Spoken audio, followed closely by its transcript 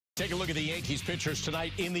Take a look at the Yankees pitchers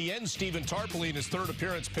tonight. In the end, Stephen Tarpley, in his third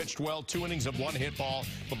appearance, pitched well. 2 innings of 1 hit ball.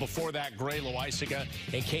 But before that, Gray, Loaisiga,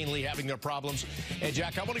 and Canely having their problems. And,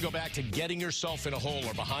 Jack, I want to go back to getting yourself in a hole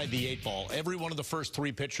or behind the 8 ball. Every one of the first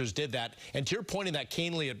 3 pitchers did that. And to your point in that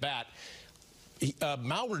Canely at bat,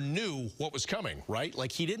 Mauer knew what was coming, right?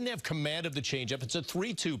 Like, he didn't have command of the changeup. It's a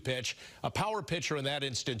 3-2 pitch. A power pitcher in that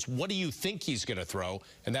instance, what do you think he's going to throw?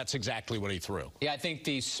 And that's exactly what he threw. Yeah, I think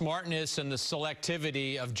the smartness and the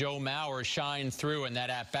selectivity of Joe Mauer shined through in that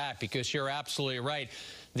at-bat, because you're absolutely right.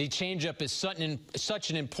 The changeup is such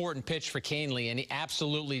an important pitch for Canely, and he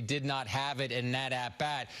absolutely did not have it in that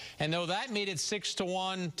at-bat. And though that made it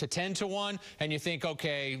 6-1 to 10-1, and you think,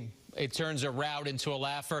 okay, it turns a rout into a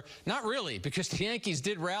laugher. Not really, because the Yankees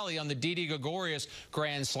did rally on the Didi Gregorius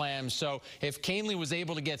grand slam. So if Canely was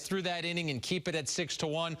able to get through that inning and keep it at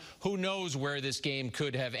 6-1, who knows where this game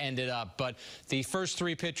could have ended up. But the first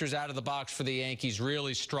 3 pitchers out of the box for the Yankees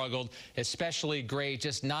really struggled, especially Gray,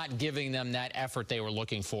 just not giving them that effort they were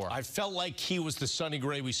looking for. I felt like he was the Sonny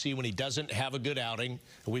Gray we see when he doesn't have a good outing.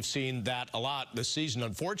 We've seen that a lot this season,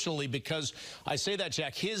 unfortunately, because I say that,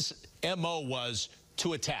 Jack, his MO was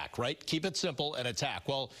to attack, right? Keep it simple and attack.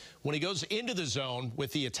 Well, when he goes into the zone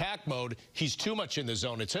with the attack mode, he's too much in the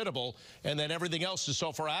zone. It's hittable, and then everything else is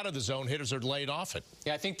so far out of the zone, hitters are laid off it.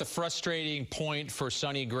 Yeah, I think the frustrating point for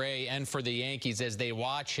Sonny Gray and for the Yankees as they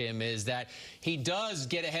watch him is that he does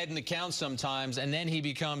get ahead in the count sometimes, and then he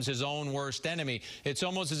becomes his own worst enemy. It's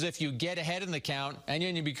almost as if you get ahead in the count, and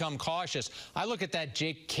then you become cautious. I look at that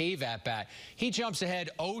Jake Cave at-bat. He jumps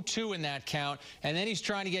ahead 0-2 in that count, and then he's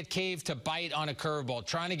trying to get Cave to bite on a curveball,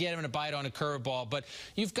 trying to get him to bite on a curveball. But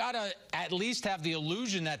you've got to at least have the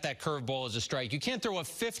illusion that that curveball is a strike. You can't throw a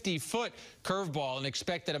 50-foot curveball and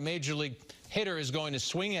expect that a major league hitter is going to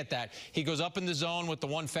swing at that. He goes up in the zone with the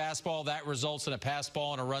 1 fastball. That results in a pass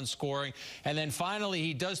ball and a run scoring. And then finally,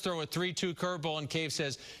 he does throw a 3-2 curveball, and Cave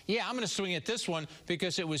says, yeah, I'm going to swing at this one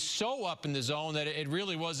because it was so up in the zone that it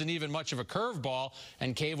really wasn't even much of a curveball.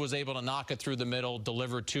 And Cave was able to knock it through the middle,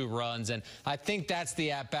 deliver 2 runs. And I think that's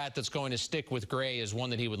the at-bat that's going to stick with Gray, is one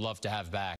that he would love to have back.